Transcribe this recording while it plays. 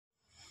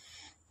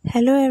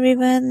Hello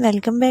everyone,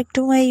 welcome back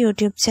to my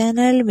YouTube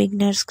channel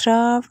Beginners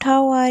Craft.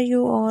 How are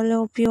you all?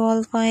 Hope you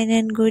all fine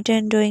and good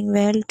and doing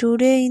well.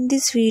 Today in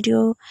this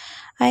video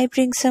I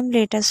bring some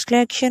latest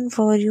collection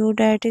for you,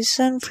 that is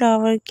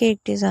sunflower cake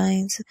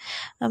designs.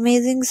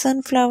 Amazing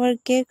sunflower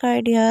cake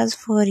ideas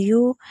for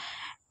you.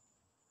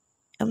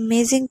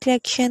 Amazing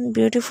collection,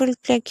 beautiful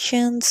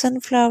collection,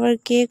 sunflower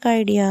cake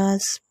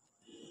ideas.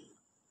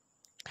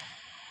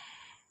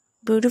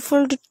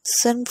 Beautiful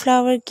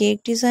sunflower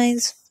cake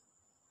designs,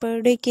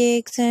 birthday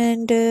cakes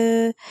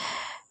and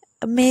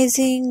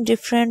amazing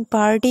different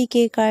party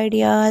cake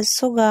ideas.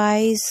 So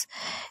guys,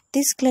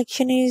 this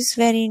collection is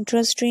very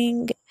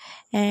interesting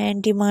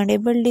and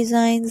demandable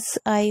designs.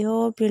 I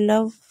hope you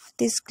love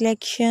this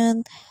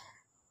collection.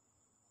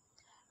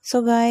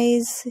 So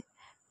guys,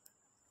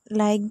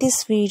 like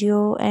this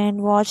video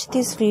and watch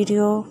this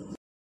video.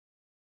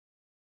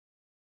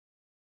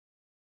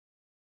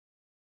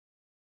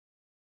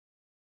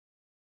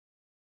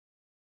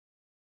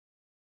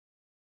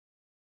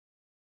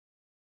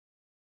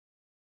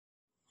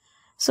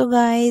 So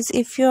guys,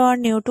 if you are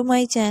new to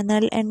my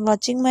channel and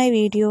watching my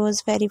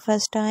videos very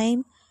first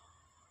time,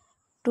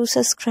 to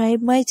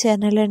subscribe my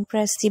channel and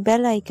press the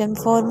bell icon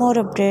for more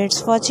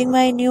updates watching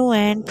my new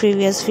and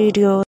previous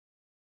videos.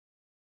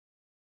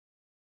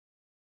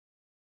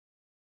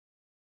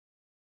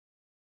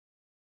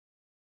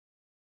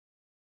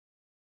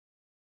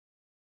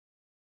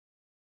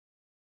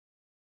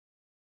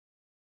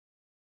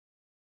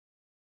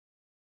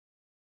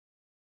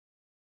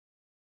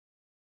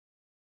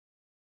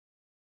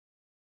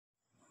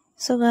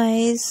 So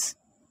guys,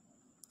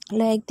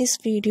 like this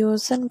video,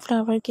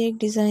 sunflower cake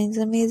designs,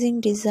 amazing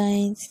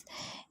designs,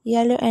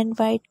 yellow and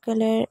white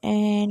color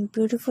and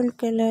beautiful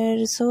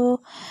color.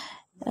 So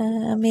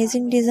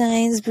amazing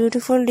designs,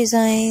 beautiful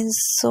designs.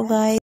 So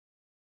guys,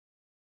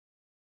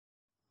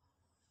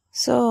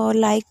 so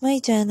like my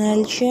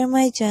channel, share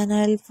my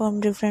channel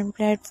from different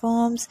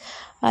platforms.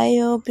 I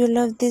hope you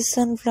love this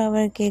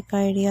sunflower cake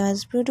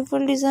ideas,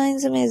 beautiful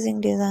designs,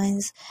 amazing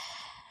designs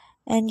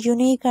and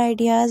unique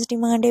ideas,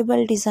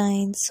 demandable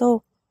designs.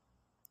 So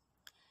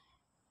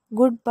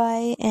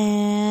goodbye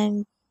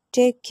and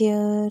take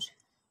care.